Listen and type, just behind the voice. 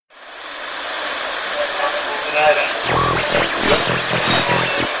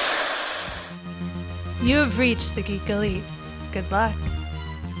You have reached the Geek Elite. Good luck.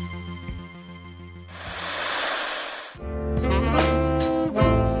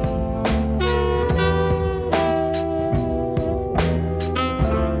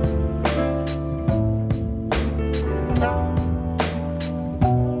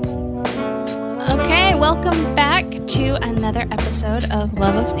 Okay, welcome back to another episode of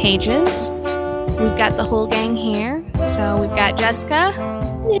Love of Pages. We've got the whole gang here. So we've got Jessica,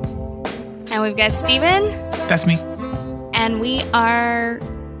 and we've got Steven. That's me. And we are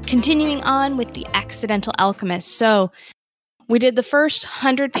continuing on with The Accidental Alchemist. So we did the first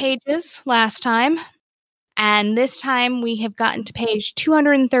 100 pages last time, and this time we have gotten to page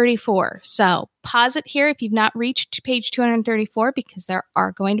 234. So pause it here if you've not reached page 234 because there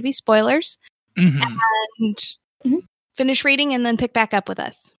are going to be spoilers. And finish reading and then pick back up with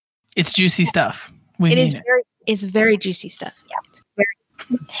us. It's juicy stuff. It's very juicy stuff. Yeah.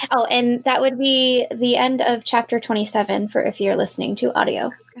 Oh, and that would be the end of chapter 27 for if you're listening to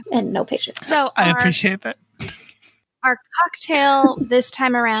audio and no pages. So I appreciate that. Our cocktail this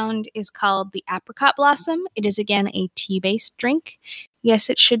time around is called the Apricot Blossom. It is again a tea-based drink. Yes,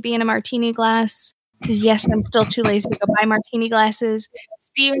 it should be in a martini glass. Yes, I'm still too lazy to go buy martini glasses.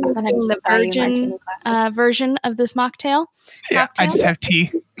 Steven is having the virgin version of this mocktail. Yeah, I just have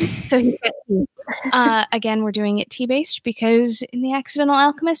tea. So he's got tea. Again, we're doing it tea-based because in The Accidental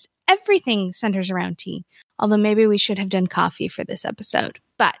Alchemist, everything centers around tea. Although maybe we should have done coffee for this episode.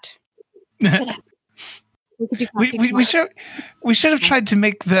 But we should have tried to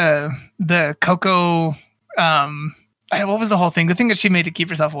make the cocoa. What was the whole thing? The thing that she made to keep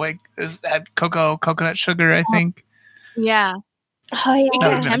herself awake is that coconut sugar, I think. Yeah. Oh, yeah. That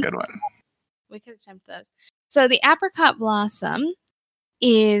would have been a good one. We could attempt those. So the Apricot Blossom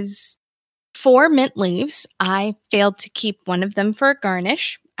is 4 mint leaves. I failed to keep one of them for a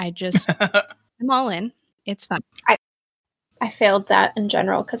garnish. I just I'm all in. It's fun. I failed that in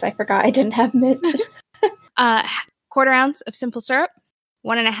general because I forgot I didn't have mint. 1/4 ounce of simple syrup,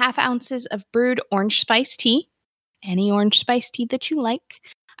 1.5 ounces of brewed orange spice tea. Any orange spice tea that you like.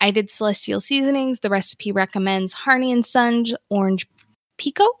 I did Celestial Seasonings. The recipe recommends Harney and Sons Orange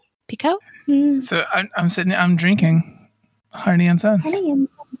Pico. Mm. So I'm drinking Harney and Sons.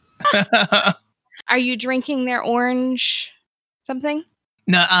 Are you drinking their orange something?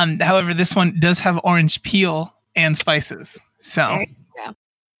 No. However, this one does have orange peel and spices. So there you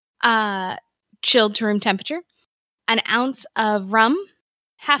go. Chilled to room temperature. 1 ounce of rum.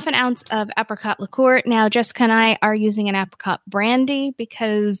 1/2 ounce of apricot liqueur. Now, Jessica and I are using an apricot brandy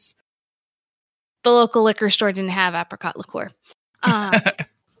because the local liquor store didn't have apricot liqueur. And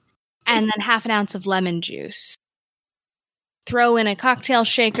then 1/2 ounce of lemon juice. Throw in a cocktail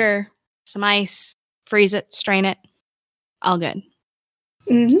shaker, some ice, freeze it, strain it. All good.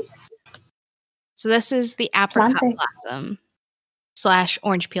 Mm-hmm. So this is the Apricot Blossom /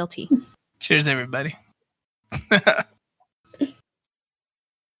 orange peel tea. Cheers, everybody.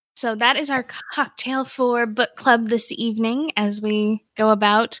 So that is our cocktail for book club this evening as we go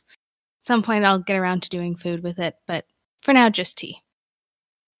about. At some point I'll get around to doing food with it, but for now, just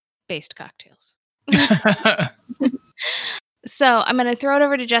tea-based cocktails. So I'm going to throw it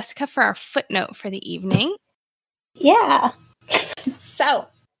over to Jessica for our footnote for the evening. Yeah. So,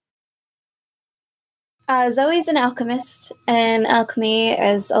 Zoe's an alchemist, and alchemy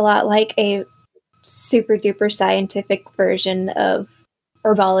is a lot like a super duper scientific version of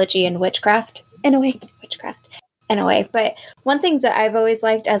herbology and witchcraft in a way. But one thing that I've always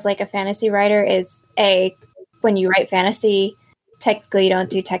liked as like a fantasy writer is when you write fantasy, technically you don't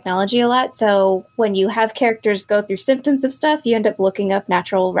do technology a lot. So when you have characters go through symptoms of stuff, you end up looking up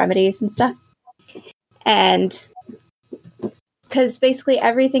natural remedies and stuff. And because basically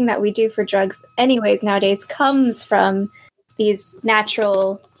everything that we do for drugs anyways nowadays comes from these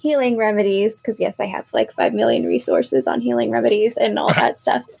natural healing remedies, because yes, I have like 5 million resources on healing remedies and all that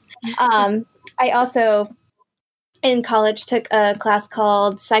stuff. I also, in college, took a class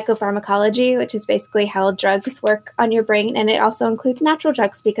called psychopharmacology, which is basically how drugs work on your brain, and it also includes natural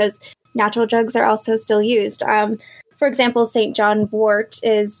drugs because natural drugs are also still used. For example, St. John wort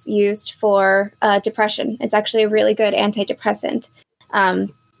is used for depression. It's actually a really good antidepressant.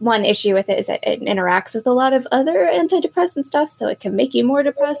 One issue with it is that it interacts with a lot of other antidepressant stuff, so it can make you more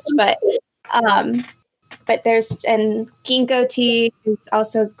depressed. But there's, and ginkgo tea is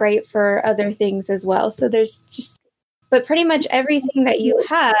also great for other things as well. So there's but pretty much everything that you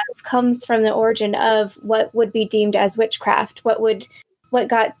have comes from the origin of what would be deemed as witchcraft. What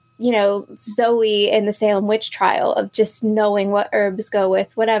got, Zoe in the Salem witch trial of just knowing what herbs go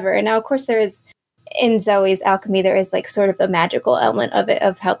with whatever. And now, of course, there is, in Zoe's alchemy, there is like sort of a magical element of it,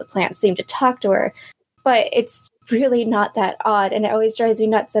 of how the plants seem to talk to her. but it's really not that odd, and it always drives me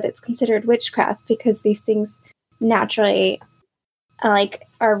nuts that it's considered witchcraft because these things naturally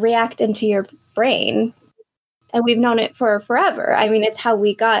are react into your brain, and we've known it for forever. I mean, it's how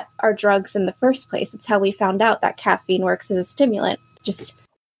we got our drugs in the first place. It's how we found out that caffeine works as a stimulant.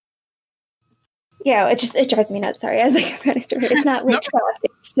 It drives me nuts. Sorry, as it's not witchcraft.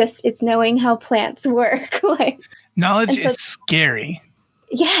 It's knowing how plants work. Knowledge is scary.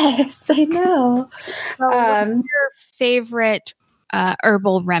 Yes, I know. What's your favorite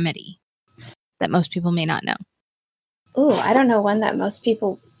herbal remedy that most people may not know? Oh, I don't know one that most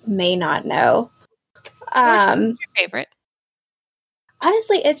people may not know. What's your favorite?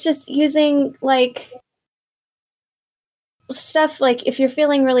 Honestly, it's just using stuff like if you're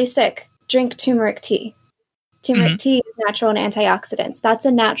feeling really sick, drink turmeric tea. Turmeric tea is natural and antioxidants. That's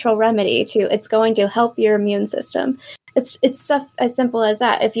a natural remedy too. It's going to help your immune system. It's stuff as simple as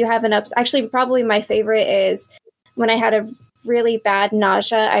that. If you have actually probably my favorite is when I had a really bad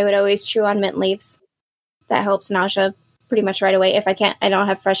nausea, I would always chew on mint leaves. That helps nausea pretty much right away. If I don't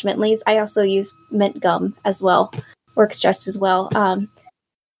have fresh mint leaves, I also use mint gum as well. Works just as well.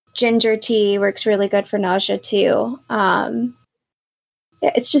 Ginger tea works really good for nausea too.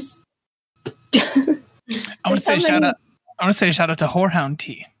 It's just. I want to say a shout out to Whorehound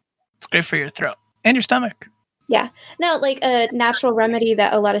tea. It's great for your throat and your stomach. Yeah. No, a natural remedy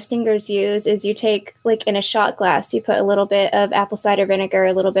that a lot of singers use is you take in a shot glass, you put a little bit of apple cider vinegar,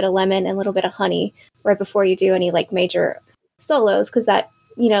 a little bit of lemon, and a little bit of honey right before you do any major solos, because that,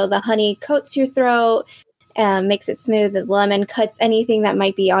 the honey coats your throat and makes it smooth. The lemon cuts anything that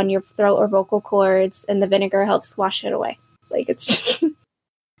might be on your throat or vocal cords, and the vinegar helps wash it away. It's just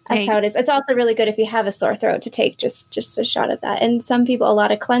that's how it is. It's also really good if you have a sore throat to take just a shot of that. And some people, a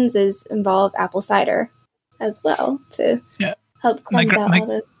lot of cleanses involve apple cider as well to help cleanse out all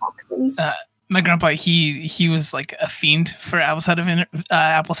those toxins. My grandpa, he was a fiend for apple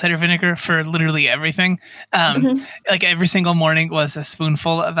cider vinegar for literally everything. Every single morning was a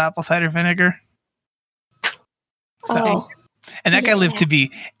spoonful of apple cider vinegar. So, and that guy lived to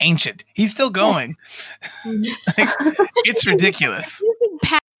be ancient. He's still going. It's ridiculous.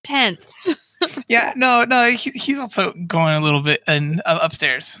 Past tense. Yeah, no, he's also going a little bit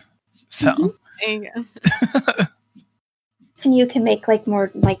upstairs. So. There you go. And you can make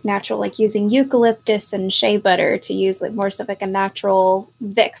more natural, using eucalyptus and shea butter to use more stuff a natural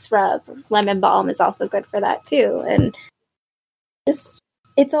Vicks rub. Lemon balm is also good for that too. And it's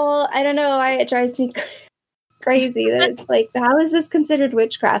all, I don't know, it drives me crazy that it's how is this considered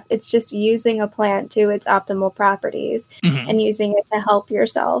witchcraft? It's just using a plant to its optimal properties and using it to help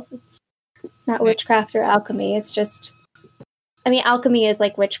yourself. It's not witchcraft or alchemy. It's just, alchemy is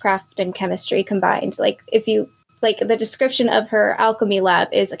witchcraft and chemistry combined. If you the description of her alchemy lab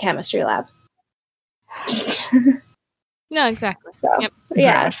is a chemistry lab. No, exactly. So,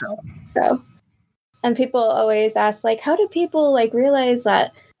 yeah. So, and people always ask, how do people realize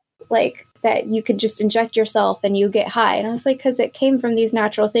that, that you could just inject yourself and you get high? And I was because it came from these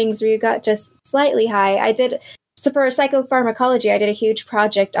natural things where you got just slightly high. So for psychopharmacology, I did a huge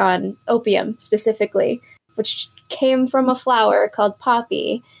project on opium specifically, which came from a flower called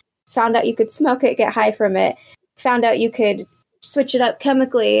poppy. Found out you could smoke it, get high from it. Found out you could switch it up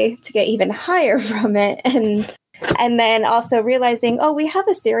chemically to get even higher from it. And then also realizing, we have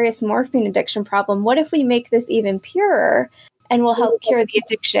a serious morphine addiction problem. What if we make this even purer and will help cure the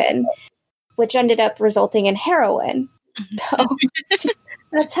addiction? Which ended up resulting in heroin. So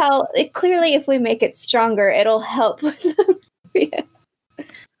that's how, clearly if we make it stronger, it'll help with the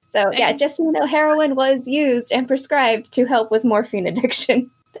So yeah, just so you know, heroin was used and prescribed to help with morphine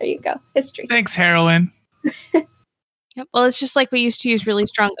addiction. There you go. History. Thanks, heroin. Yep. Well, it's just we used to use really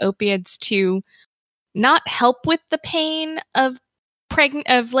strong opiates to not help with the pain of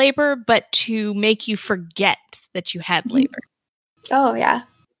labor, but to make you forget that you had labor. Oh yeah.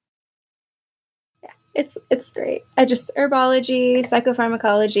 Yeah. It's great. Herbology,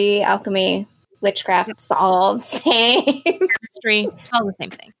 psychopharmacology, alchemy, witchcraft, it's all the same. Chemistry, it's all the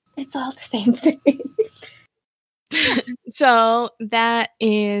same thing. It's all the same thing. So that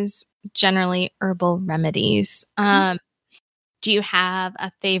is generally herbal remedies. Do you have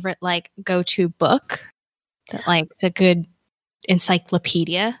a favorite go-to book that it's a good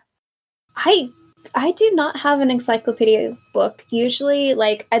encyclopedia? I do not have an encyclopedia book. Usually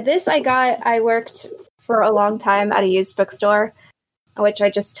I worked for a long time at a used bookstore, which I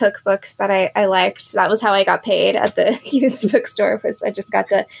just took books that I liked. That was how I got paid at the used bookstore, was I just got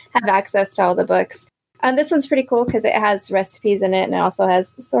to have access to all the books. And this one's pretty cool because it has recipes in it and it also has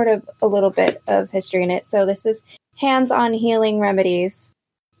sort of a little bit of history in it. So this is Hands-on Healing Remedies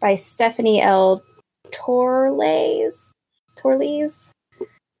by Stephanie L. Tourlaise.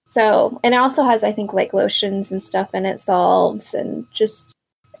 So, and it also has, I think, like lotions and stuff in it, salves, and just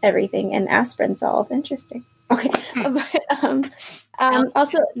everything, and aspirin salve. Interesting. Okay. But,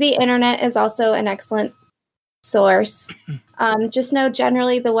 also, the internet is also an excellent source. Just know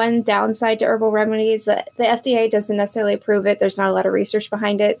generally the one downside to herbal remedies that the FDA doesn't necessarily approve it. There's not a lot of research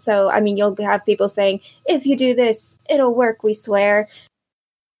behind it. So, I mean, you'll have people saying, if you do this, it'll work, we swear.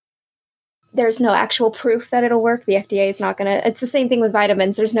 There's no actual proof that it'll work. The FDA is not going to. It's the same thing with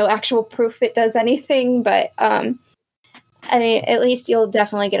vitamins. There's no actual proof it does anything, but I mean, at least you'll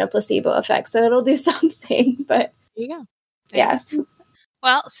definitely get a placebo effect. So it'll do something. But there you go. Yeah.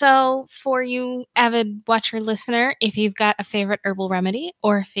 Well, so for you avid watcher listener, if you've got a favorite herbal remedy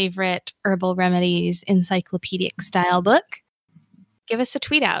or a favorite herbal remedies encyclopedic style book, give us a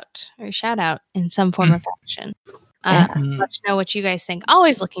tweet out or a shout out in some form or fashion. Let us know what you guys think.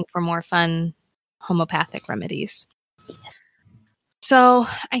 Always looking for more fun homeopathic remedies. So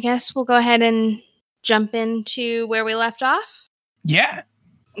I guess we'll go ahead and jump into where we left off. Yeah.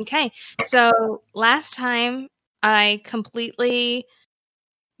 Okay. So last time I completely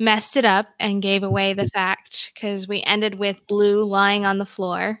messed it up and gave away the fact because we ended with Blue lying on the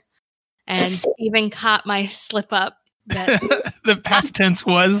floor and Steven caught my slip up. That the past tense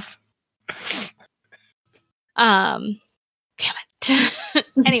was. Damn it.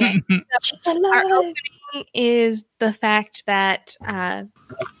 Anyway, so our opening is the fact that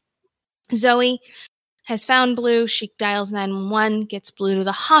Zoe has found Blue. She dials 911, gets Blue to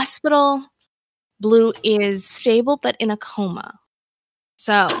the hospital. Blue is stable but in a coma.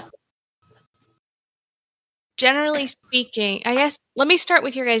 So, generally speaking, I guess, let me start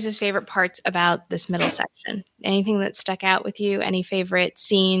with your guys' favorite parts about this middle section. Anything that stuck out with you? Any favorite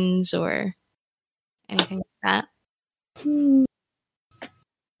scenes or anything like that?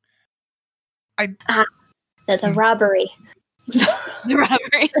 The robbery. The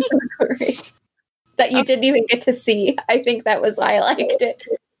robbery. That you didn't even get to see. I think that was why I liked it.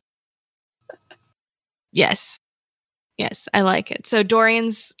 Yes, I like it. So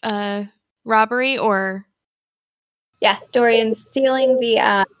Dorian's robbery, or Dorian stealing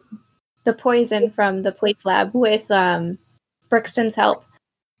the poison from the police lab with Brixton's help.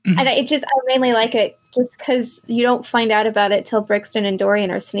 Mm-hmm. And I mainly like it just because you don't find out about it till Brixton and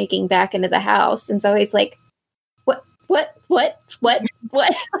Dorian are sneaking back into the house, and so he's like, "What?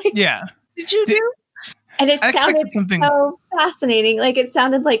 Yeah. Did you do?" And it sounded so fascinating. Like, it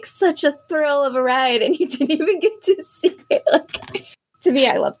sounded like such a thrill of a ride, and you didn't even get to see it. Like, to me,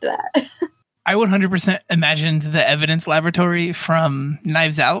 I loved that. I 100% imagined the evidence laboratory from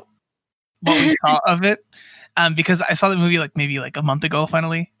Knives Out, what we saw of it, because I saw the movie maybe a month ago,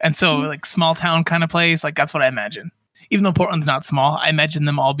 finally. And so, small town kind of place, that's what I imagine. Even though Portland's not small, I imagine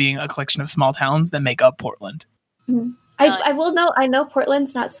them all being a collection of small towns that make up Portland. Mm-hmm. I know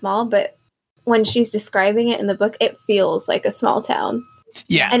Portland's not small, but when she's describing it in the book, it feels like a small town.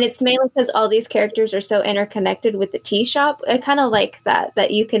 Yeah. And it's mainly because all these characters are so interconnected with the tea shop. I kind of like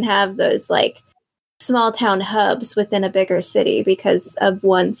that you can have those small town hubs within a bigger city because of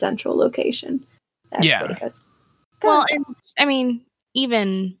one central location. Well, and I mean,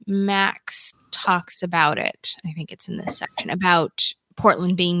 even Max talks about it. I think it's in this section about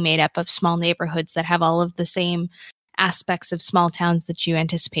Portland being made up of small neighborhoods that have all of the same aspects of small towns that you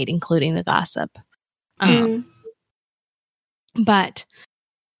anticipate, including the gossip. But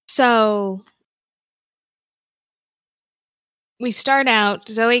so we start out,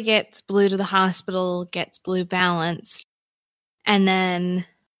 Zoe gets Blue to the hospital, gets Blue balanced, and then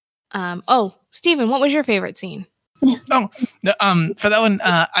Steven, what was your favorite scene? For that one,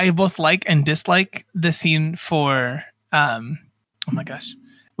 I both like and dislike the scene for oh my gosh,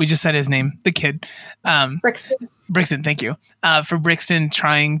 we just said his name, the kid, Brixton, thank you. For Brixton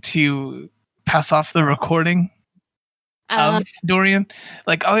trying to pass off the recording of Dorian,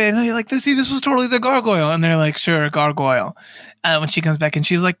 oh yeah, no, you're like this was totally the gargoyle, and they're like, sure, gargoyle. When she comes back and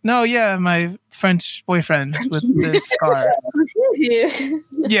she's like, no, yeah, my French boyfriend with the scar.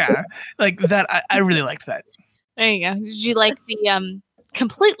 Yeah, that. I really liked that. There you go. Did you like the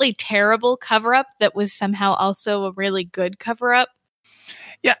completely terrible cover-up that was somehow also a really good cover-up?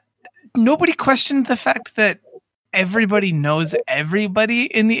 Yeah, nobody questioned the fact that everybody knows everybody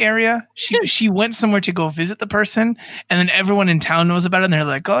in the area. She went somewhere to go visit the person, and then everyone in town knows about it, and they're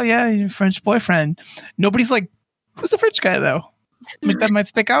like, oh yeah, your French boyfriend. Nobody's like, who's the French guy though? That might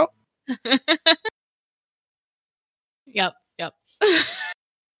stick out. Yep.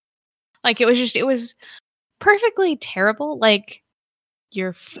 It was perfectly terrible.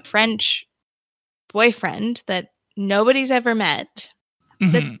 Your French boyfriend that nobody's ever met,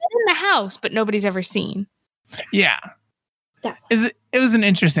 that's been in the house, but nobody's ever seen. Yeah. It was an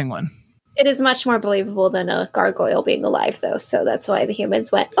interesting one. It is much more believable than a gargoyle being alive, though. So that's why the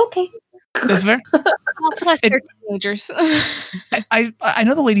humans went, okay. That's fair. Well, plus they're teenagers. I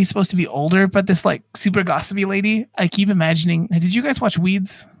know the lady's supposed to be older, but this like super gossipy lady, I keep imagining. Did you guys watch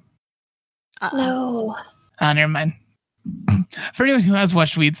Weeds? No. Never mind. For anyone who has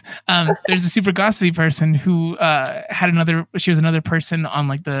watched Weeds, there's a super gossipy person who she was another person on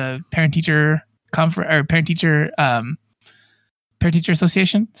like the parent-teacher conference or parent-teacher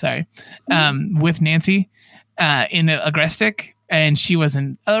association. Sorry. With Nancy in Agrestic, and she was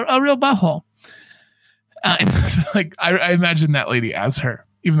a real butthole. And like I imagine that lady as her,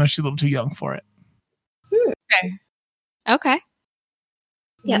 even though she's a little too young for it. Okay.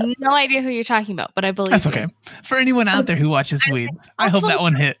 Yeah. No idea who you're talking about, but I believe that's okay. For anyone out there who watches Weeds, I hope that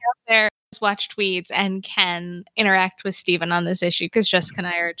one hit. There has watched Weeds and can interact with Steven on this issue because Jessica and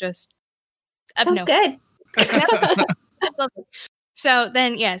I are just good. So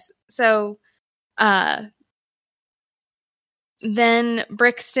then, yes. So then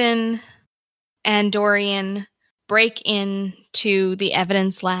Brixton and Dorian break into the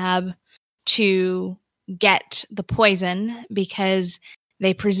evidence lab to get the poison because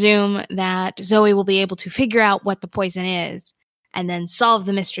they presume that Zoe will be able to figure out what the poison is and then solve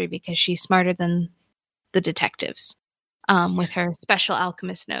the mystery because she's smarter than the detectives with her special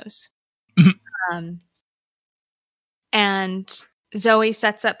alchemist nose. And Zoe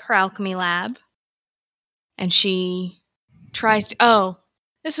sets up her alchemy lab and she tries to...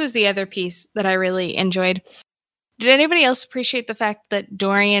 this was the other piece that I really enjoyed. Did anybody else appreciate the fact that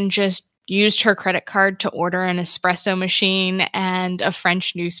Dorian just used her credit card to order an espresso machine and a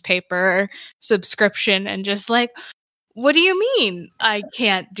French newspaper subscription and just like, what do you mean I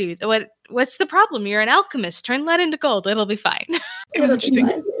can't do what's the problem? You're an alchemist. Turn lead into gold. It'll be fine. It was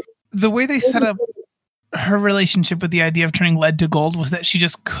interesting. The way they set up her relationship with the idea of turning lead to gold was that she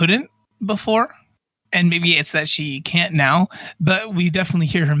just couldn't before. And maybe it's that she can't now, but we definitely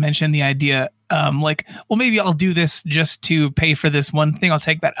hear her mention the idea, like, well, maybe I'll do this just to pay for this one thing. I'll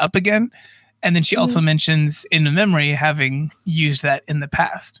take that up again. And then she also mentions in the memory having used that in the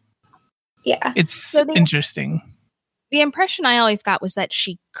past. Yeah. It's interesting. The impression I always got was that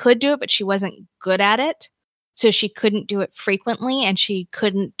she could do it, but she wasn't good at it. So she couldn't do it frequently and she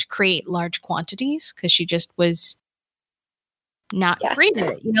couldn't create large quantities because she just was not great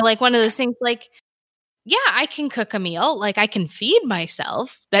at it. You know, like one of those things like, yeah, I can cook a meal. Like I can feed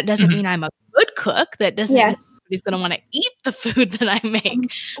myself. That doesn't mean I'm a good cook. That doesn't mean somebody's going to want to eat the food that I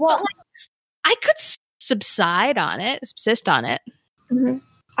make. Well, like, I could subsist on it. Mm-hmm.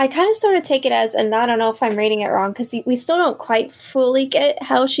 I kind of sort of take it as, and I don't know if I'm reading it wrong, because we still don't quite fully get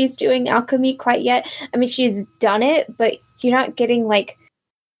how she's doing alchemy quite yet. I mean, she's done it, but you're not getting like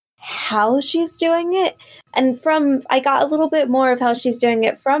how she's doing it. And I got a little bit more of how she's doing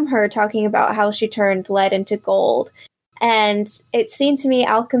it from her talking about how she turned lead into gold. And it seemed to me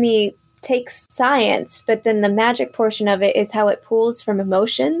alchemy takes science, but then the magic portion of it is how it pulls from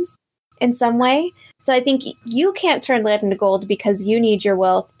emotions in some way. So I think you can't turn lead into gold because you need your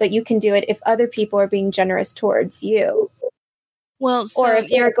wealth, but you can do it if other people are being generous towards you. Well, or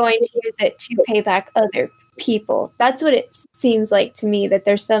if you're going to use it to pay back other people. That's what it seems like to me, that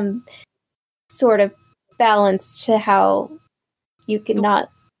there's some sort of balance to how you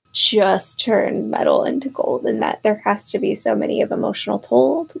cannot just turn metal into gold, and that there has to be so many of emotional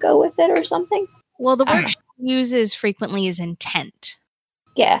toll to go with it or something. Well, the word she uses frequently is intent.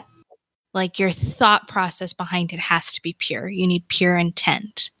 Yeah. Like your thought process behind it has to be pure. You need pure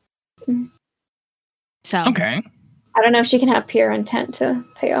intent. Mm-hmm. So okay. I don't know if she can have pure intent to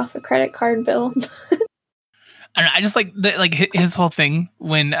pay off a credit card bill. I don't know, I just like his whole thing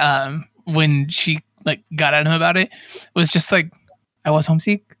when she like got at him about it was just like, I was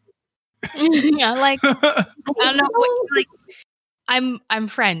homesick. Yeah, like I don't know what, like I'm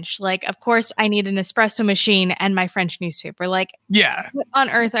French. Like, of course I need an espresso machine and my French newspaper. Like, yeah. What on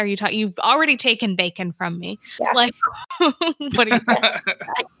earth are you talking? You've already taken bacon from me. Yeah. Like, what are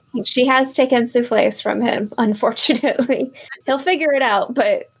you She has taken souffles from him, unfortunately. He'll figure it out,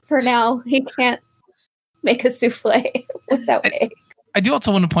 but for now, he can't make a souffle without egg. I do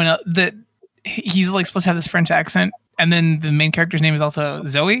also want to point out that he's like supposed to have this French accent, and then the main character's name is also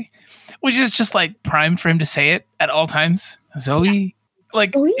Zoe, which is just like primed for him to say it at all times. Zoe,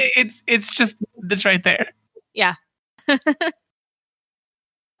 like it's just this right there. Yeah.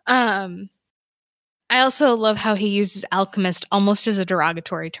 I also love how he uses alchemist almost as a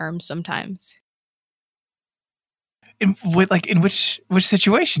derogatory term sometimes. In which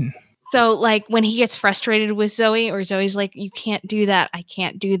situation? So, like, when he gets frustrated with Zoe, or Zoe's like, you can't do that. I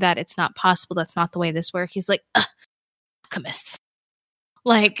can't do that. It's not possible. That's not the way this works. He's like, alchemists.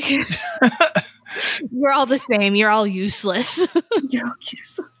 Like, you're all the same. You're all useless. You're all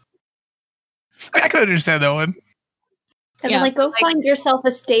useless. I can understand that one. And then, go find yourself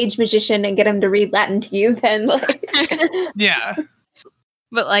a stage magician and get him to read Latin to you, then, like. Yeah.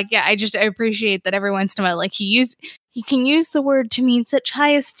 But, like, yeah, I appreciate that every once in a while, like, he can use the word to mean such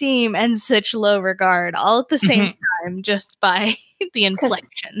high esteem and such low regard all at the same time, just by the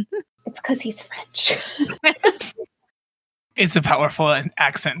inflection. It's because he's French. It's a powerful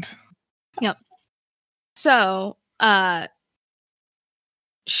accent. Yep. So,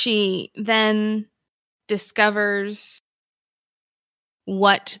 she then discovers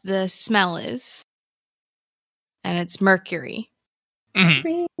what the smell is, and it's mercury. Mm-hmm.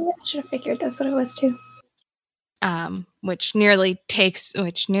 Really? I should have figured that's what it was too. Which nearly takes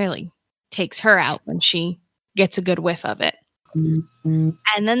her out when she gets a good whiff of it. Mm-hmm.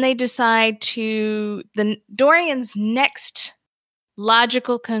 And then they decide Dorian's next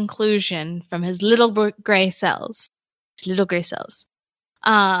logical conclusion from his little gray cells,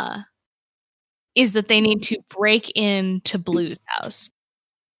 is that they need to break into Blue's house.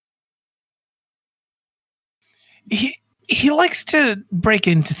 He likes to break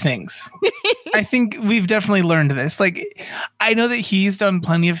into things. I think we've definitely learned this. Like, I know that he's done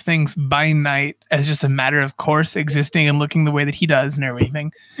plenty of things by night as just a matter of course, existing and looking the way that he does and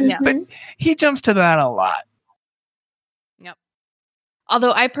everything. Yeah. But he jumps to that a lot. Yep.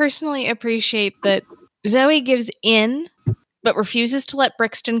 Although I personally appreciate that Zoe gives in, but refuses to let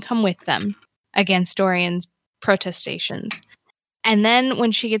Brixton come with them against Dorian's protestations. And then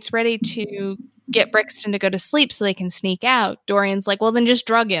when she gets ready to get Brixton to go to sleep so they can sneak out, Dorian's like, well, then just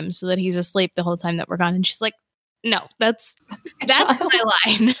drug him so that he's asleep the whole time that we're gone. And she's like, no, that's my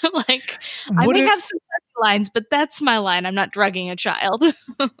line. Like, I may have some lines, but that's my line. I'm not drugging a child.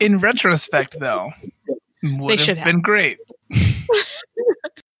 In retrospect, though, would have been great.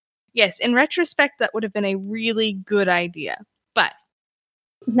 Yes, in retrospect, that would have been a really good idea. But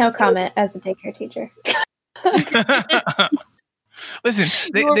no comment as a daycare teacher. Listen,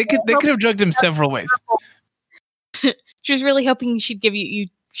 they could have drugged him several ways. She was really hoping she'd give you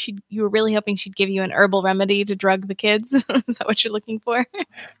were really hoping she'd give you an herbal remedy to drug the kids. Is that what you're looking for?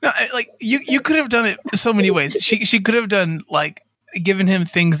 No, like you could have done it so many ways. She could have done like given him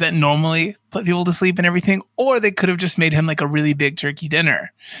things that normally put people to sleep and everything, or they could have just made him like a really big turkey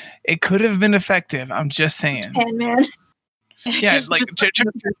dinner. It could have been effective. I'm just saying. Japan, man. Yeah, like get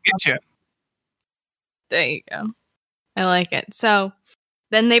you. There you go. I like it. So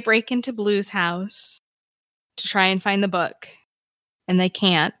then they break into Blue's house to try and find the book, and they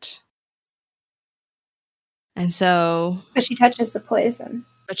can't. And so... But she touches the poison.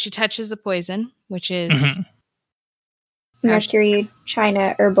 Which is... Mercury,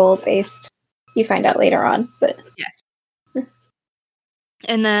 China, herbal based. You find out later on, but... Yes.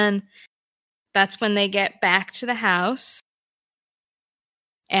 And then that's when they get back to the house.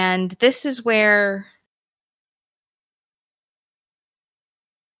 And this is where...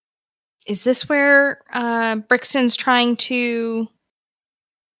 Is this where Brixton's trying to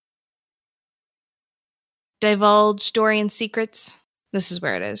divulge Dorian's secrets? This is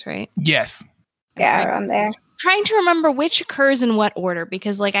where it is, right? Yes. Yeah, around there. Trying to remember which occurs in what order,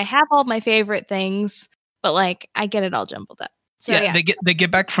 because like I have all my favorite things, but like I get it all jumbled up. So yeah. They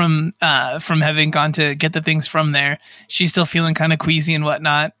get back from having gone to get the things from there. She's still feeling kind of queasy and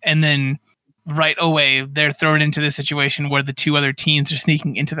whatnot, and then right away they're thrown into this situation where the two other teens are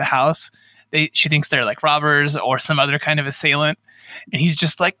sneaking into the house. She thinks they're like robbers or some other kind of assailant, and he's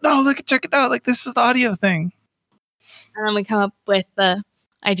just like, no, check it out, like this is the audio thing. And then we come up with the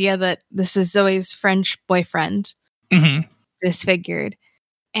idea that this is Zoe's French boyfriend, disfigured,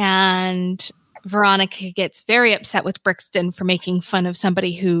 and Veronica gets very upset with Brixton for making fun of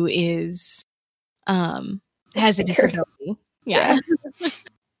somebody who is has a disability. Yeah.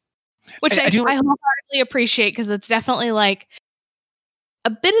 Which I wholeheartedly appreciate, because it's definitely like a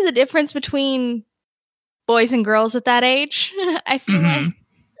bit of the difference between boys and girls at that age, I feel like.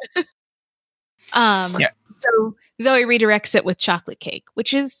 So Zoe redirects it with chocolate cake,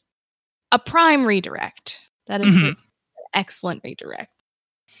 which is a prime redirect. That is an excellent redirect.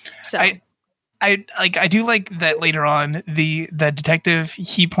 So I do like that later on the detective,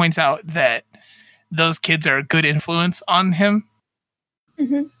 he points out that those kids are a good influence on him.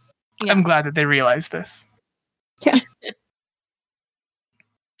 Yeah. I'm glad that they realized this. Yeah.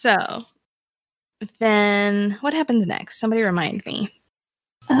 So then what happens next? Somebody remind me.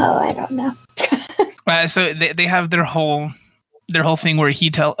 Oh, I don't know. So they have their whole their whole thing where she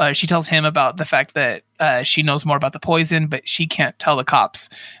tells him about the fact that she knows more about the poison, but she can't tell the cops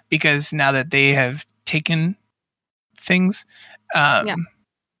because now that they have taken things,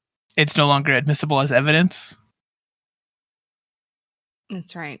 it's no longer admissible as evidence.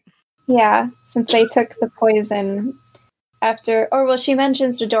 That's right. Yeah, since they took the poison she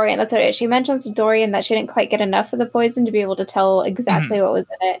mentions to Dorian, that's what it is. She mentions to Dorian that she didn't quite get enough of the poison to be able to tell exactly what was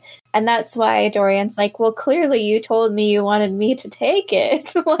in it. And that's why Dorian's like, well, clearly you told me you wanted me to take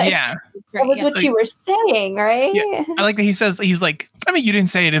it. Like, yeah. That was what you were saying, right? Yeah. I like that he says, he's like, I mean, you didn't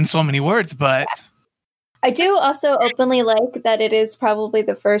say it in so many words, but... I do also openly like that it is probably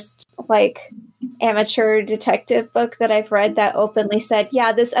the first, like, amateur detective book that I've read that openly said,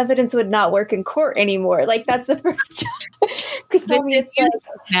 yeah, this evidence would not work in court anymore. Like, that's the first time. Because normally it's like,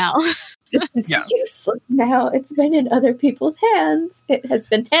 now. This is useless now. It's been in other people's hands. It has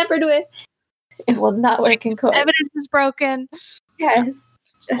been tampered with. It will not work in court. Evidence is broken. Yes.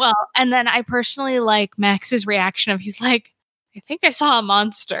 Well, and then I personally like Max's reaction of, he's like, I think I saw a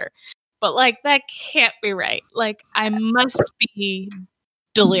monster. But, like, that can't be right. Like, I must be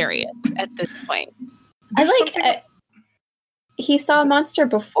delirious at this point. He saw a monster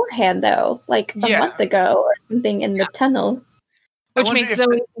beforehand, though, like a month ago or something in the tunnels. Which makes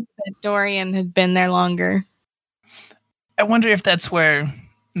Zoe think that Dorian had been there longer. I wonder if that's where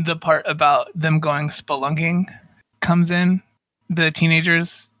the part about them going spelunking comes in. The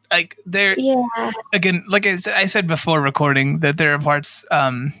teenagers. Like, they're... Yeah. Again, like I said before recording, that there are parts...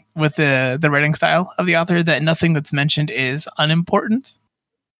 with the writing style of the author that nothing that's mentioned is unimportant.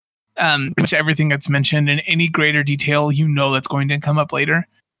 Which everything that's mentioned in any greater detail, that's going to come up later.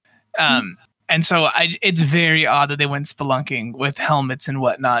 And so it's very odd that they went spelunking with helmets and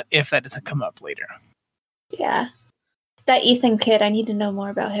whatnot if that doesn't come up later. Yeah. That Ethan kid, I need to know more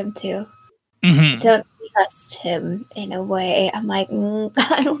about him too. Mm-hmm. I don't trust him in a way. I'm like,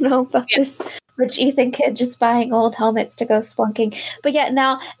 I don't know about this rich Ethan kid just buying old helmets to go splunking. But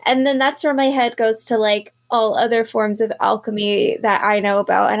and then that's where my head goes to, like, all other forms of alchemy that I know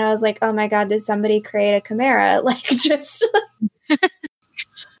about. And I was like, oh my God, did somebody create a chimera? Like, just...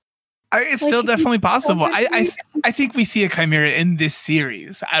 it's still definitely possible. I think we see a chimera in this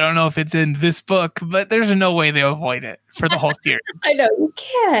series. I don't know if it's in this book, but there's no way they avoid it for the whole series. I know, you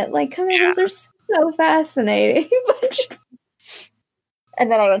can't. Like, chimeras are so fascinating. And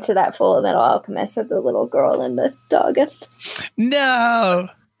then I went to that Full Metal Alchemist of the little girl and the dog. No.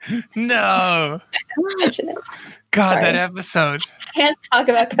 Imagine it. God, sorry. That episode. I can't talk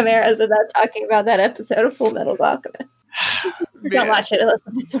about chimeras without talking about that episode of Full Metal Alchemist. Don't watch it.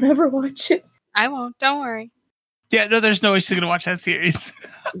 Listen, don't ever watch it. I won't. Don't worry. Yeah, no, there's no way she's going to watch that series.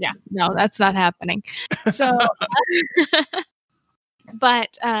 Yeah, no, that's not happening. So,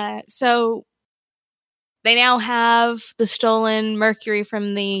 so they now have the stolen mercury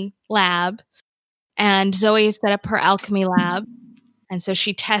from the lab, and Zoe has set up her alchemy lab. And so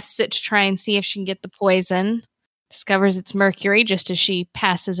she tests it to try and see if she can get the poison, discovers it's mercury just as she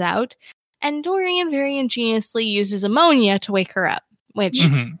passes out. And Dorian very ingeniously uses ammonia to wake her up, which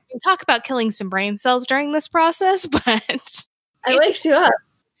we talk about killing some brain cells during this process, but it wakes you up.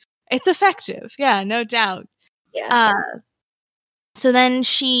 It's effective. Yeah, no doubt. Yeah. So then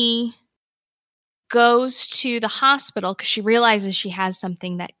she goes to the hospital because she realizes she has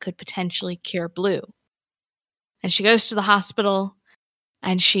something that could potentially cure Blue. And she goes to the hospital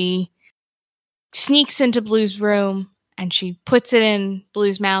and she sneaks into Blue's room and she puts it in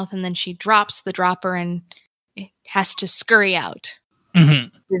Blue's mouth, and then she drops the dropper and it has to scurry out.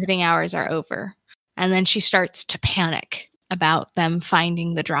 Visiting hours are over. And then she starts to panic about them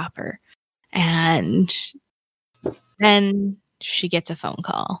finding the dropper. And then she gets a phone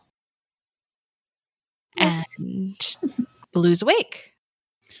call. And Blue's awake.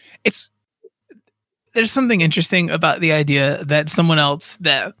 There's something interesting about the idea that someone else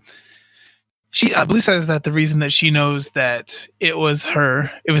that Blue says that the reason that she knows that it was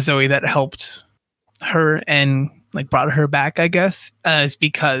Zoe that helped her and like brought her back, I guess, is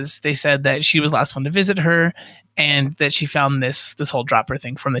because they said that she was the last one to visit her and that she found this whole dropper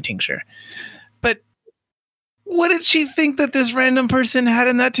thing from the tincture. But what did she think that this random person had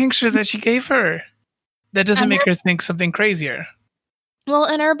in that tincture that she gave her? That doesn't make her think something crazier. Well,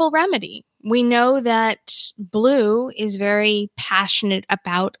 an herbal remedy. We know that Blue is very passionate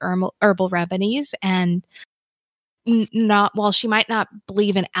about herbal remedies, and while she might not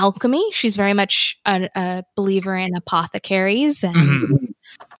believe in alchemy, she's very much a believer in apothecaries and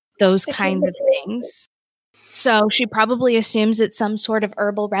those kinds of things. So she probably assumes it's some sort of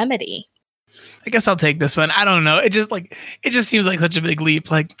herbal remedy. I guess I'll take this one. I don't know. It just seems like such a big leap.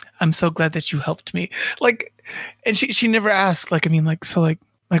 Like, I'm so glad that you helped me. Like, And she never asked, like, I mean, like, so, like,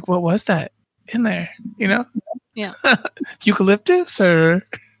 what was that in there? You know? Yeah. Eucalyptus or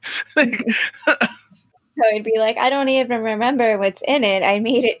like. So it'd be like, I don't even remember what's in it. I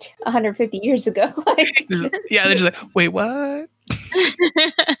made it 150 years ago. Like, yeah, they're just like, wait, what?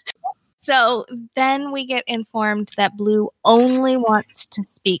 So then we get informed that Blue only wants to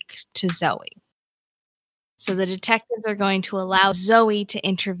speak to Zoe. So the detectives are going to allow Zoe to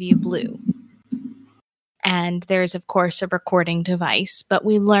interview Blue. And there's, of course, a recording device, but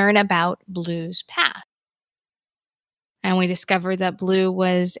we learn about Blue's past. And we discover that Blue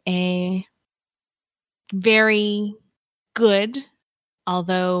was a very good,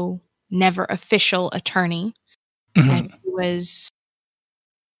 although never official, attorney. Mm-hmm. And she was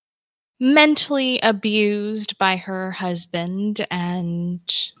mentally abused by her husband and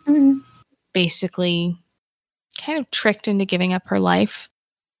basically kind of tricked into giving up her life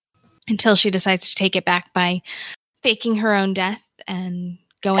until she decides to take it back by faking her own death and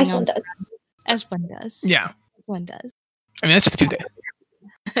going as on. one does. As one does. Yeah. As one does. I mean, that's just Tuesday.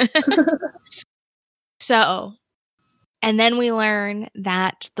 So, and then we learn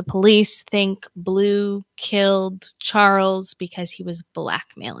that the police think Blue killed Charles because he was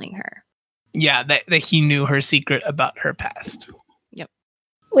blackmailing her. Yeah, that he knew her secret about her past. Yep.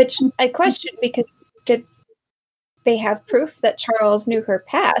 Which I question, because did they have proof that Charles knew her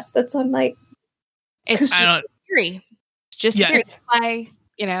past? That's why I'm like, it's just theory. It's just theory. It's why,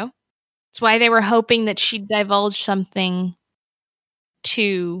 it's why they were hoping that she'd divulge something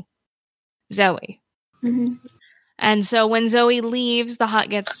to Zoe. Mm-hmm. And so when Zoe leaves, the hot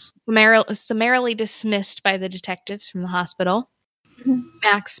gets summarily dismissed by the detectives from the hospital. Mm-hmm.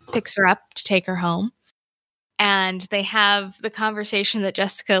 Max picks her up to take her home. And they have the conversation that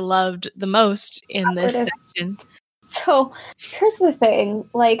Jessica loved the most in this section. So here's the thing.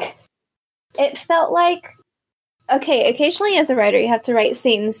 Like, it felt like, okay, occasionally as a writer, you have to write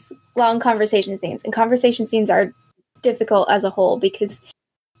scenes, long conversation scenes. And conversation scenes are difficult as a whole because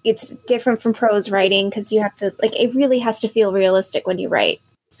it's different from prose writing, because you have to, like, it really has to feel realistic when you write.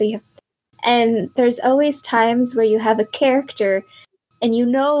 So you have, and there's always times where you have a character and you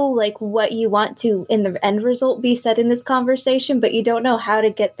know, like, what you want to, in the end result, be said in this conversation, but you don't know how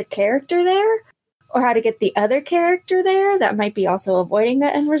to get the character there or how to get the other character there. That might be also avoiding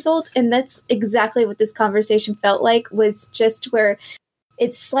that end result. And that's exactly what this conversation felt like, was just where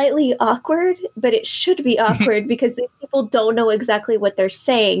it's slightly awkward, but it should be awkward because these people don't know exactly what they're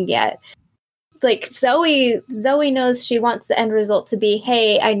saying yet. Like, Zoe knows she wants the end result to be,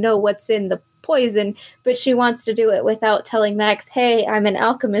 hey, I know what's in the poison, but she wants to do it without telling Max, hey, I'm an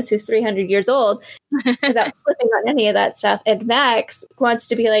alchemist who's 300 years old, without slipping on any of that stuff. And Max wants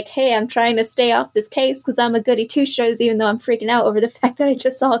to be like, hey, I'm trying to stay off this case because I'm a goody two-shoes, even though I'm freaking out over the fact that I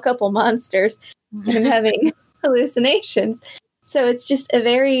just saw a couple monsters and I'm having hallucinations. So it's just a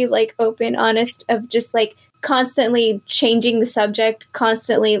very, like, open, honest, of just, like, constantly changing the subject,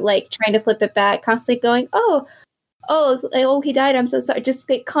 constantly, like, trying to flip it back, constantly going, oh, he died, I'm so sorry. Just,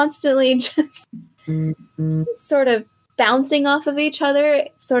 like, constantly just sort of bouncing off of each other,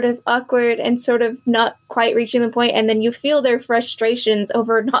 sort of awkward and sort of not quite reaching the point. And then you feel their frustrations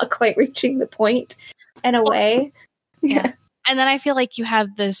over not quite reaching the point in a way. Yeah. And then I feel like you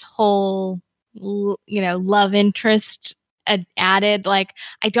have this whole, love interest added, like,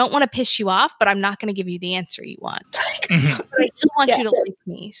 I don't want to piss you off, but I'm not going to give you the answer you want. But I still want you to like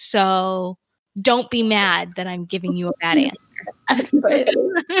me. So don't be mad that I'm giving you a bad answer.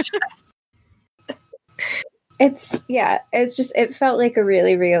 It felt like a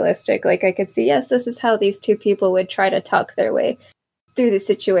really realistic, like, I could see, yes, this is how these two people would try to talk their way through the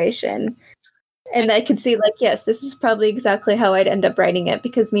situation. And I could see, like, yes, this is probably exactly how I'd end up writing it,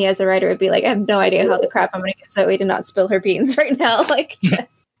 because me as a writer would be like, I have no idea how the crap I'm going to get Zoe to not spill her beans right now. Like, it's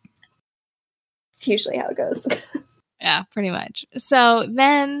usually how it goes. Yeah, pretty much. So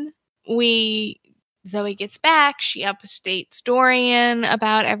then Zoe gets back. She updates Dorian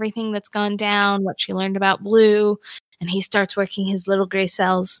about everything that's gone down, what she learned about Blue, and he starts working his little gray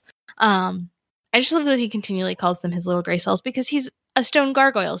cells. I just love that he continually calls them his little gray cells, because he's a stone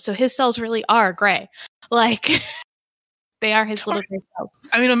gargoyle, so his cells really are gray. Like, they are his little gray cells.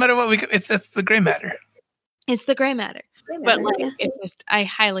 I mean, no matter what, it's the gray matter. It's the gray matter. But, like, I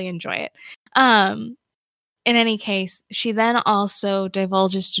highly enjoy it. In any case, she then also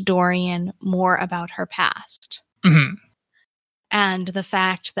divulges to Dorian more about her past. Mm-hmm. And the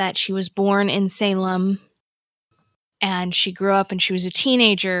fact that she was born in Salem and she grew up and she was a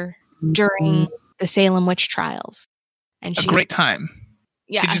teenager during the Salem witch trials. And a great time.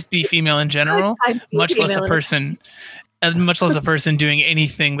 Yeah. To just be female in general, much less a person doing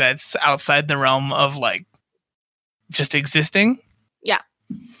anything that's outside the realm of, like, just existing. Yeah.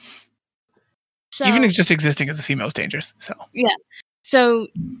 So, even just existing as a female is dangerous. So yeah. So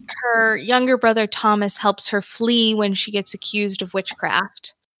her younger brother Thomas helps her flee when she gets accused of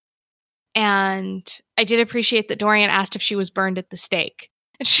witchcraft. And I did appreciate that Dorian asked if she was burned at the stake.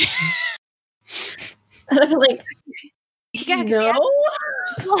 Like, yeah, no.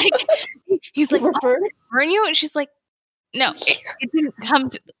 He's like, burn you? And she's like, no, it didn't come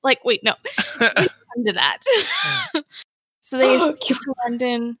to, like, wait, no, it didn't come to that. So they escape to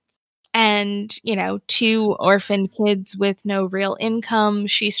London, and, you know, 2 orphan kids with no real income.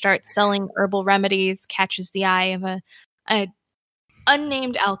 She starts selling herbal remedies, catches the eye of a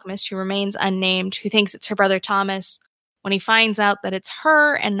unnamed alchemist who remains unnamed, who thinks it's her brother Thomas. When he finds out that it's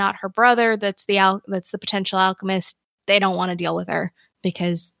her and not her brother that's the potential alchemist, they don't want to deal with her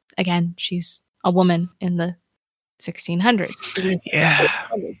because, again, she's a woman in the 1600s. Yeah.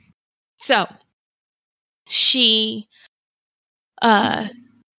 So she,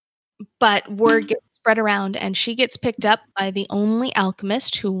 but word gets spread around, and she gets picked up by the only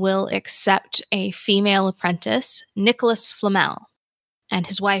alchemist who will accept a female apprentice, Nicholas Flamel, and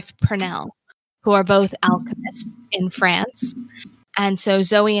his wife Pernelle, who are both alchemists in France. And so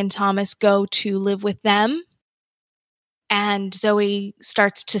Zoe and Thomas go to live with them, and Zoe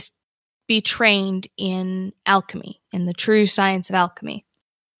starts to be trained in alchemy, in the true science of alchemy,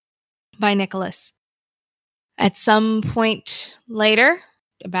 by Nicholas. At some point later,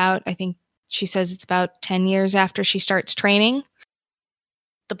 I think she says it's about 10 years after she starts training,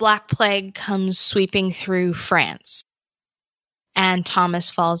 the Black Plague comes sweeping through France, and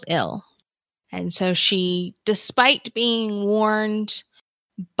Thomas falls ill. And so she, despite being warned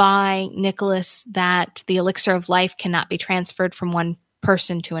by Nicholas that the elixir of life cannot be transferred from one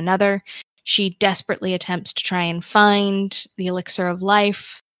person to another, she desperately attempts to try and find the elixir of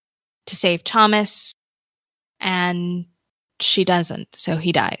life to save Thomas, and she doesn't, so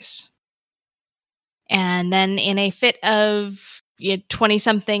he dies. And then in a fit of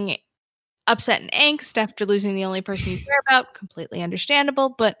 20-something upset and angst after losing the only person you care about, completely understandable,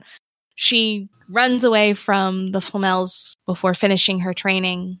 but she runs away from the Flamels before finishing her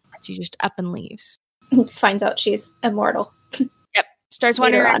training. She just up and leaves. Finds out she's immortal. Yep. Starts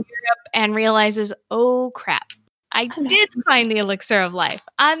wandering around Europe and realizes, oh crap, I did find the elixir of life.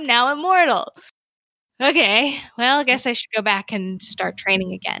 I'm now immortal. Okay, well, I guess I should go back and start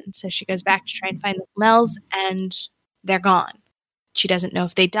training again. So she goes back to try and find the Flamels, and they're gone. She doesn't know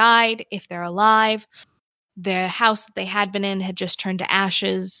if they died, if they're alive. The house that they had been in had just turned to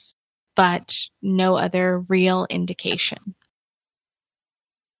ashes, but no other real indication.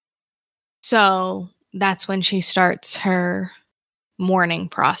 So that's when she starts her mourning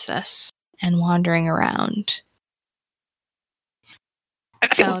process and wandering around.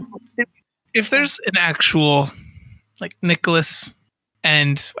 So if there's an actual, like, Nicholas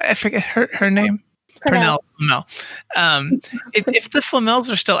and I forget her name, Pernelle. If the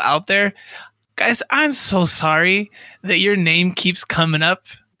Flamels are still out there, guys, I'm so sorry that your name keeps coming up.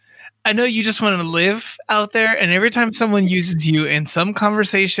 I know you just want to live out there, and every time someone uses you in some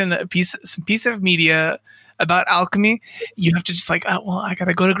conversation, some piece of media about alchemy, you have to just like, oh, well, I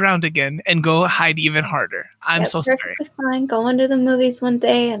gotta go to ground again and go hide even harder. I'm so sorry. Fine. Go into the movies one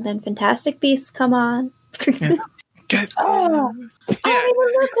day, and then Fantastic Beasts come on. Yeah. I don't even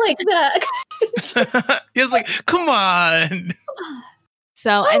look like that. He was like, come on.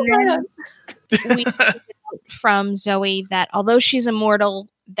 So, and then we from Zoe that although she's immortal,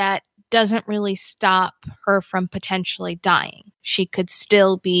 that doesn't really stop her from potentially dying. She could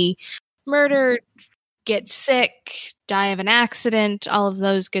still be murdered, get sick, die of an accident, all of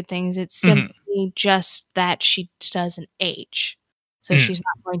those good things. It's simply just that she doesn't age. So she's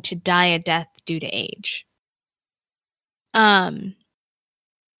not going to die a death due to age.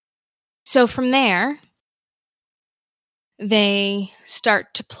 So from there, they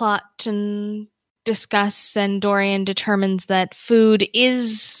start to plot and discuss, and Dorian determines that food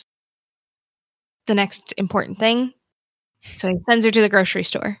is the next important thing. So he sends her to the grocery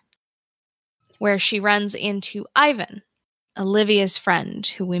store, where she runs into Ivan, Olivia's friend,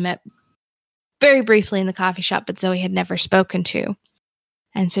 who we met very briefly in the coffee shop, but Zoe had never spoken to.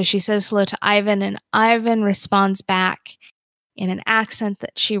 And so she says hello to Ivan, and Ivan responds back in an accent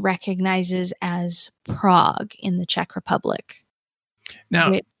that she recognizes as Prague in the Czech Republic.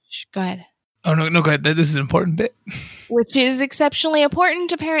 Now, go ahead. Oh, no, go ahead. This is an important bit. Which is exceptionally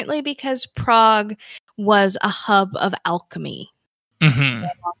important, apparently, because Prague was a hub of alchemy for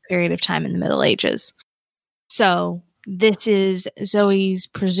a long period of time in the Middle Ages. So this is Zoe's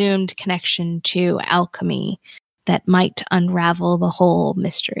presumed connection to alchemy that might unravel the whole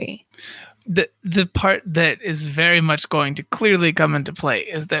mystery. the part that is very much going to clearly come into play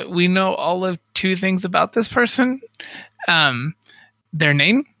is that we know all of two things about this person. Their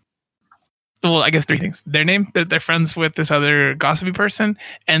name. Well, I guess three things. Their name, that they're friends with this other gossipy person,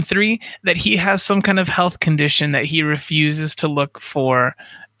 and 3, that he has some kind of health condition that he refuses to look for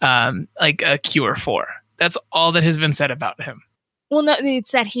like a cure for. That's all that has been said about him. Well, no,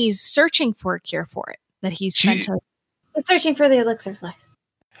 it's that he's searching for a cure for it. That he's searching for the elixir of life.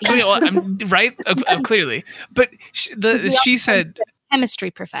 Yes. Well, I'm right, clearly. But she said, chemistry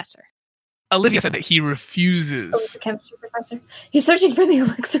professor. Olivia said that he refuses. Oh, the chemistry professor. He's searching for the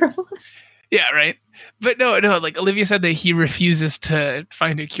elixir of life. Yeah, right. But no. Like Olivia said that he refuses to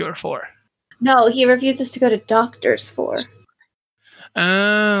find a cure for. No, he refuses to go to doctors for.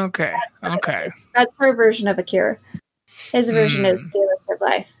 Okay. That's her version of a cure. His version is the elixir of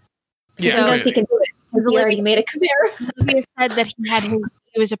life. Because he knows he can do it. Because he already made a chimera. Olivia said that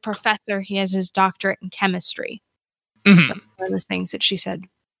he was a professor. He has his doctorate in chemistry. Mm-hmm. That's one of the things that she said.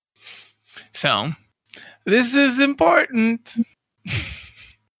 So, this is important.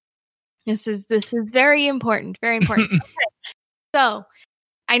 This is very important. Very important. Okay. So,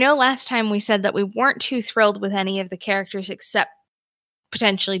 I know last time we said that we weren't too thrilled with any of the characters except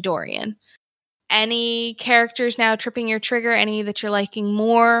potentially Dorian. Any characters now tripping your trigger? Any that you're liking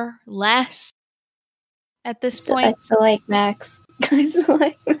more, less at this point? I still like Max.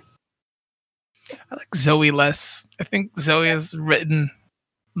 I like Zoe less. I think Zoe is written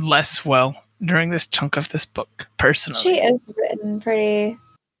less well during this chunk of this book, personally. She is written pretty...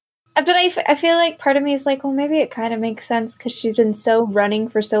 But I feel like part of me is like, well, maybe it kind of makes sense because she's been so running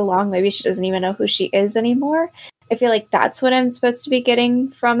for so long. Maybe she doesn't even know who she is anymore. I feel like that's what I'm supposed to be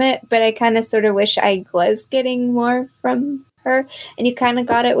getting from it, but I kind of sort of wish I was getting more from her. And you kind of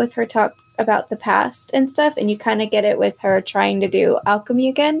got it with her talk about the past and stuff, and you kind of get it with her trying to do alchemy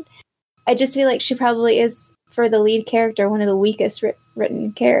again. I just feel like she probably is, for the lead character, one of the weakest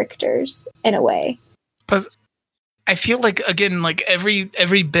written characters in a way. Because I feel like, again, like every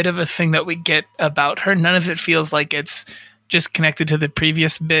bit of a thing that we get about her, none of it feels like it's just connected to the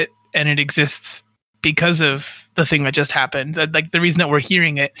previous bit and it exists because of the thing that just happened. Like the reason that we're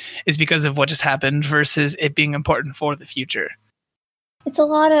hearing it is because of what just happened versus it being important for the future. It's a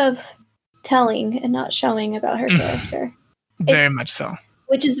lot of telling and not showing about her character. Very much so.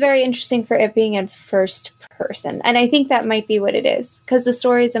 Which is very interesting for it being in first person. And I think that might be what it is. Because the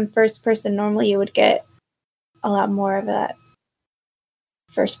stories in first person, normally you would get a lot more of that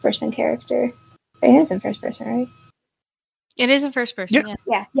first person character. It is in first person, right? It is in first person,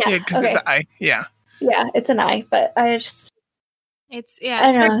 yeah. Yeah, because it's an I, yeah. Yeah, it's an I, but I just... It's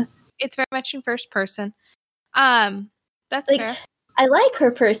very much in first person. That's like, fair. I like her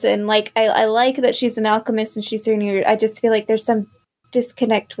person. Like, I like that she's an alchemist and she's doing it. I just feel like there's some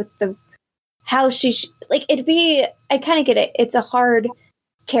disconnect with the... How she... I kind of get it. It's a hard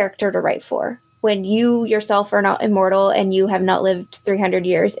character to write for. When you yourself are not immortal and you have not lived 300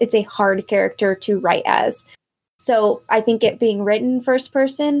 years, it's a hard character to write as. So I think it being written first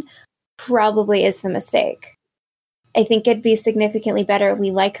person probably is the mistake. I think it'd be significantly better.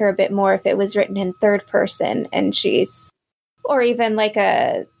 We like her a bit more if it was written in third person and or even like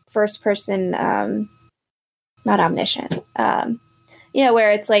a first person, not omniscient,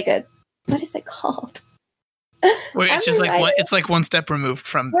 where it's like what is it called? Where it's just it's like one step removed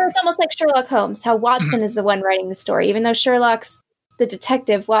from. Where it's almost like Sherlock Holmes, how Watson is the one writing the story, even though Sherlock's the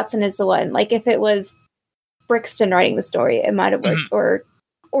detective. Watson is the one. Like if it was Brixton writing the story, it might have worked,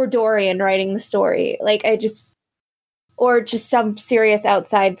 or Dorian writing the story. Like or just some serious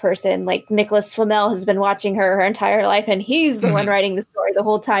outside person, like Nicholas Flamel has been watching her entire life, and he's the one writing the story the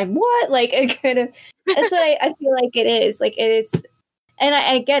whole time. What? Like it kind of. That's what I feel like it is. Like it is, and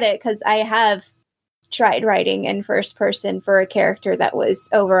I get it because I have tried writing in first person for a character that was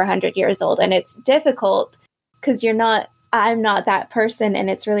over 100 years old, and it's difficult because I'm not that person, and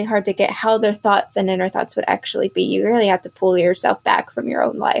it's really hard to get how their thoughts and inner thoughts would actually be. You really have to pull yourself back from your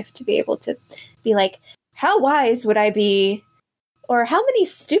own life to be able to be like, how wise would I be, or how many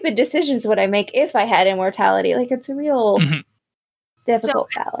stupid decisions would I make if I had immortality? Like it's a real difficult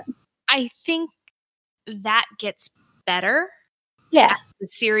balance. I think that gets better as the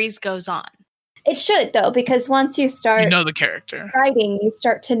series goes on. It should, though, because once you start... You know the character. Writing, you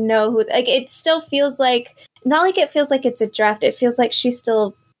start to know who... Like, it still feels like... Not like it feels like it's a draft. It feels like she's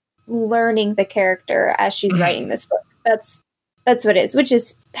still learning the character as she's writing this book. That's what it is, which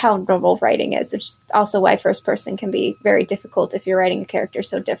is how normal writing is. Which is also why first person can be very difficult if you're writing a character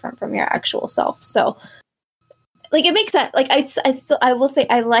so different from your actual self. So, like it makes sense. Like I will say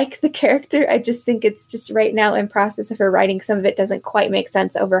I like the character. I just think it's just right now in process of her writing, some of it doesn't quite make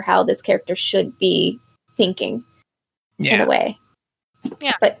sense over how this character should be thinking in a way.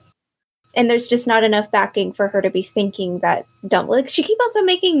 Yeah. And there's just not enough backing for her to be thinking that dumb. Like she keeps on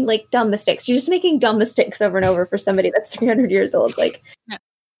making like dumb mistakes. She's just making dumb mistakes over and over for somebody that's 300 years old. Like, yeah.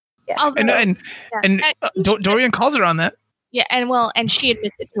 And Dorian calls her on that. Yeah, and she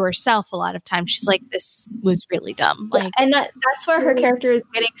admits it to herself a lot of times. She's like, "This was really dumb." Like, and that's where her character is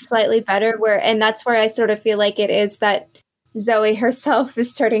getting slightly better. And that's where I sort of feel like it is that Zoe herself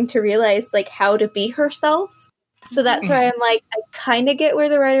is starting to realize like how to be herself. So that's where I'm like, I kind of get where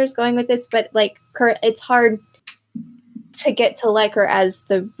the writer's going with this, but like, it's hard to get to like her as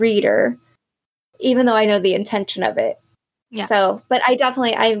the reader, even though I know the intention of it. Yeah. So, but I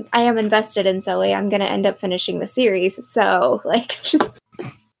definitely, I am invested in Zoe. I'm going to end up finishing the series. So, like, just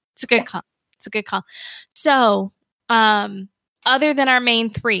it's a good call. It's a good call. So, other than our main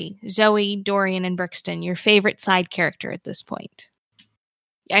three, Zoe, Dorian, and Brixton, your favorite side character at this point?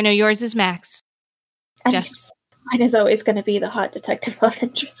 I know yours is Max. Yes. Mine is always going to be the hot detective love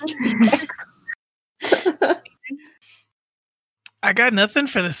interest. I got nothing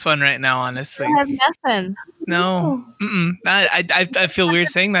for this one right now, honestly. I have nothing. No. I feel weird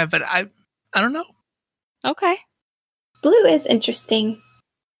saying that, but I don't know. Okay. Blue is interesting.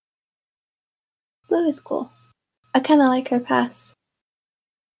 Blue is cool. I kind of like her past.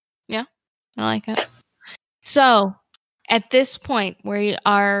 Yeah, I like it. So, at this point, we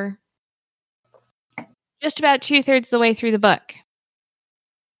are just about 2/3 of the way through the book.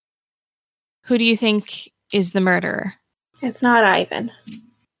 Who do you think is the murderer? It's not Ivan.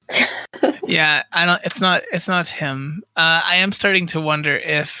 Yeah, it's not him. I am starting to wonder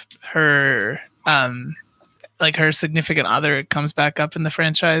if her her significant other comes back up in the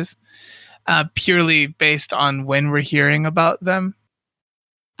franchise purely based on when we're hearing about them.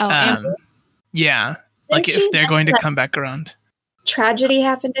 Oh, yeah. Like if they're going to come back around. Tragedy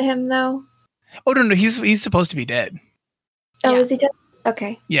happened to him though? Oh no, he's supposed to be dead. Oh, is he dead?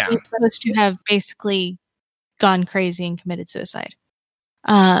 Okay. Yeah. He's supposed to have basically gone crazy and committed suicide.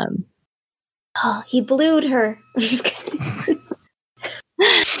 He blued her. I'm just kidding.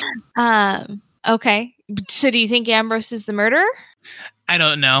 Okay. So do you think Ambrose is the murderer? I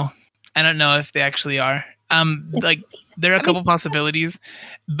don't know. I don't know if they actually are. There are a couple possibilities,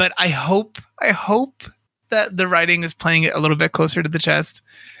 but I hope that the writing is playing it a little bit closer to the chest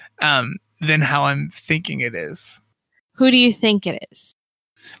than how I'm thinking it is. Who do you think it is?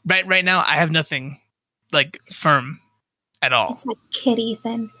 Right now, I have nothing firm at all. It's like Kid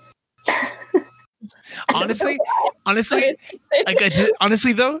Ethan. honestly, honestly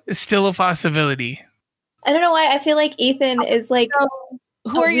though, it's still a possibility. I don't know why I feel like Ethan is like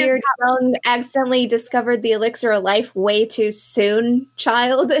who are weird, young, accidentally discovered the elixir of life way too soon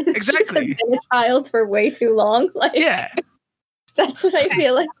child. Exactly. Been a child for way too long. Like, yeah. That's what I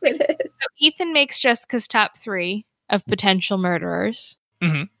feel like it is. So Ethan makes Jessica's top 3 of potential murderers.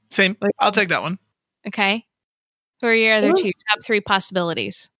 Mm-hmm. Same. I'll take that one. Okay. Who are your other 2 top 3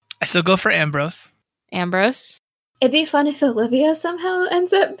 possibilities? I still go for Ambrose. Ambrose. It'd be fun if Olivia somehow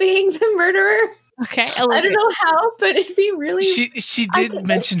ends up being the murderer. Okay. Olivia. I don't know how, but it'd be really... She did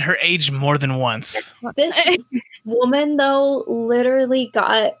mention her age more than once. This woman, though, literally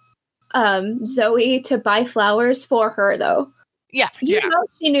got Zoe to buy flowers for her, though. Yeah. You know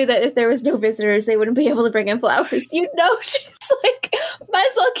she knew that if there was no visitors, they wouldn't be able to bring in flowers. You know she's like, might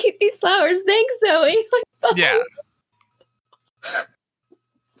as well keep these flowers. Thanks, Zoe. Like, yeah.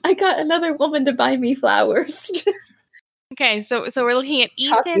 I got another woman to buy me flowers. Okay, so we're looking at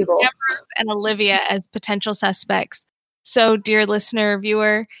Ethan, Ambrose, and Olivia as potential suspects. So, dear listener,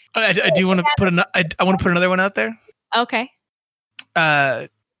 viewer, I do want to put I want to put another one out there. Okay.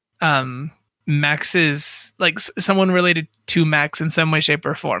 Max is someone related to Max in some way, shape,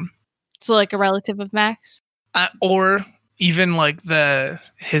 or form. So, like a relative of Max, or even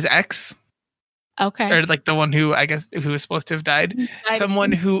his ex. Okay. Or the one who who was supposed to have died.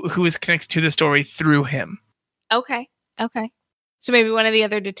 Someone who is connected to the story through him. Okay. So maybe one of the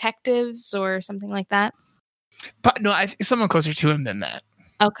other detectives or something like that. But no, I think someone closer to him than that.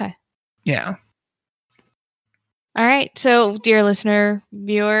 Okay. Yeah. All right. So, dear listener,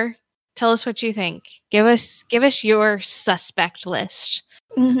 viewer, tell us what you think. Give us your suspect list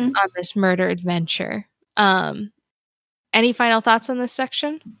on this murder adventure. Any final thoughts on this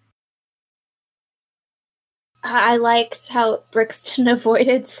section? I liked how Brixton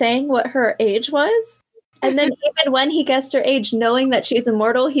avoided saying what her age was. And then even when he guessed her age, knowing that she's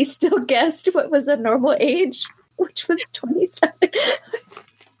immortal, he still guessed what was a normal age, which was 27. I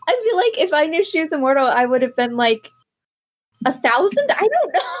feel like if I knew she was immortal, I would have been like 1,000. I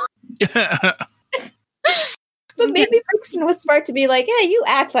don't know. But maybe Brixton was smart to be like, "Hey, you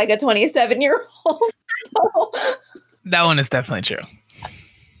act like a 27-year-old." So, that one is definitely true.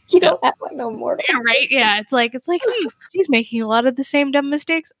 You don't act like no immortal, right? Yeah, it's like she's making a lot of the same dumb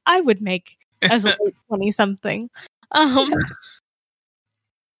mistakes I would make as a late 20-something.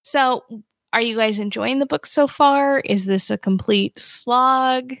 So, are you guys enjoying the book so far? Is this a complete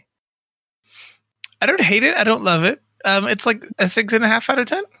slog? I don't hate it. I don't love it. It's like a 6.5 out of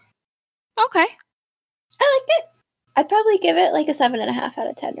 10. Okay. I liked it. I'd probably give it like a 7.5 out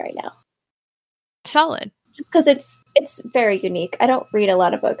of 10 right now. Solid. Just because it's very unique. I don't read a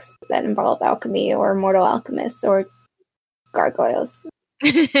lot of books that involve alchemy or mortal alchemists or gargoyles.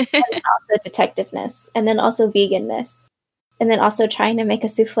 And also detectiveness. And then also veganness. And then also trying to make a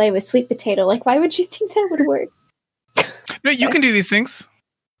souffle with sweet potato. Like, why would you think that would work? No, you can do these things.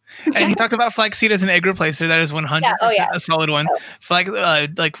 And he talked about flaxseed as an egg replacer. That is 100% a solid one.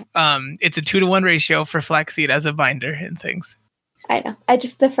 It's a 2-to-1 ratio for flaxseed as a binder and things. I know.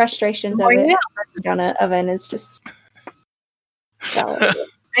 The frustrations of it. Donut oven is just solid.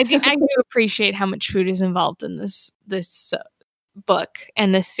 I do appreciate how much food is involved in this book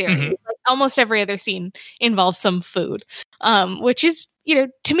and this series. Mm-hmm. Like, almost every other scene involves some food, which is,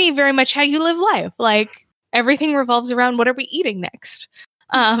 to me, very much how you live life. Like, everything revolves around what are we eating next.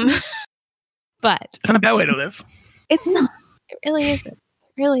 But it's not a bad way to live. It's not. It really isn't.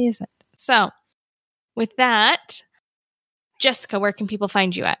 It really isn't. So, with that, Jessica, where can people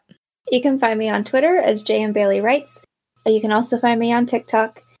find you at? You can find me on Twitter as JM Bailey Writes. You can also find me on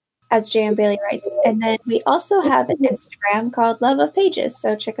TikTok as JM Bailey Writes. And then we also have an Instagram called Love of Pages.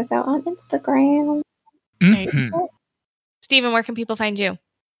 So check us out on Instagram. Mm-hmm. Steven, where can people find you?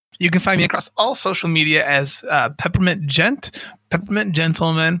 You can find me across all social media as Peppermint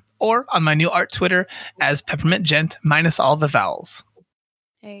Gentleman, or on my new art Twitter as Peppermint Gent minus all the vowels.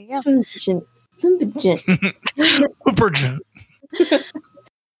 There you go.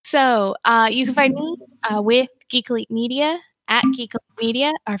 So you can find me with Geek Elite Media at Geek Elite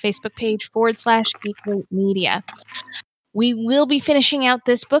Media, our Facebook page /Geek Elite Media. We will be finishing out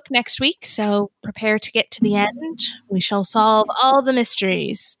this book next week, so prepare to get to the end. We shall solve all the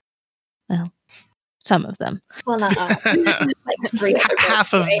mysteries. Well, some of them. Well, not all. Like 3 other books,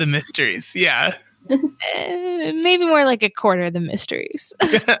 half of the mysteries, yeah. Maybe more like a quarter of the mysteries.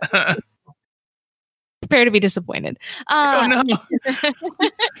 Prepare to be disappointed. Oh, no.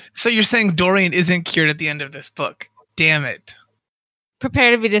 So you're saying Dorian isn't cured at the end of this book? Damn it.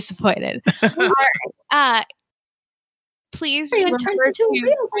 Prepare to be disappointed. All right. Please remember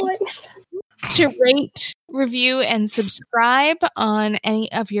to rate, review, and subscribe on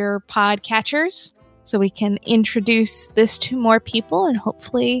any of your podcatchers so we can introduce this to more people and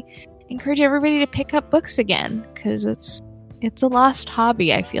hopefully encourage everybody to pick up books again, because it's a lost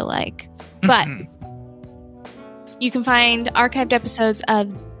hobby, I feel like. But you can find archived episodes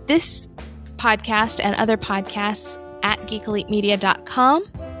of this podcast and other podcasts at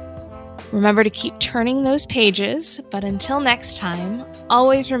geekelitemedia.com. Remember to keep turning those pages, but until next time,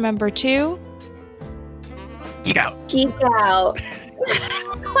 always remember to geek out. Geek out.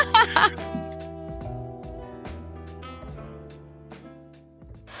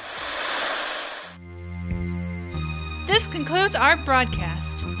 This concludes our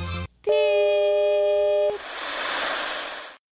broadcast.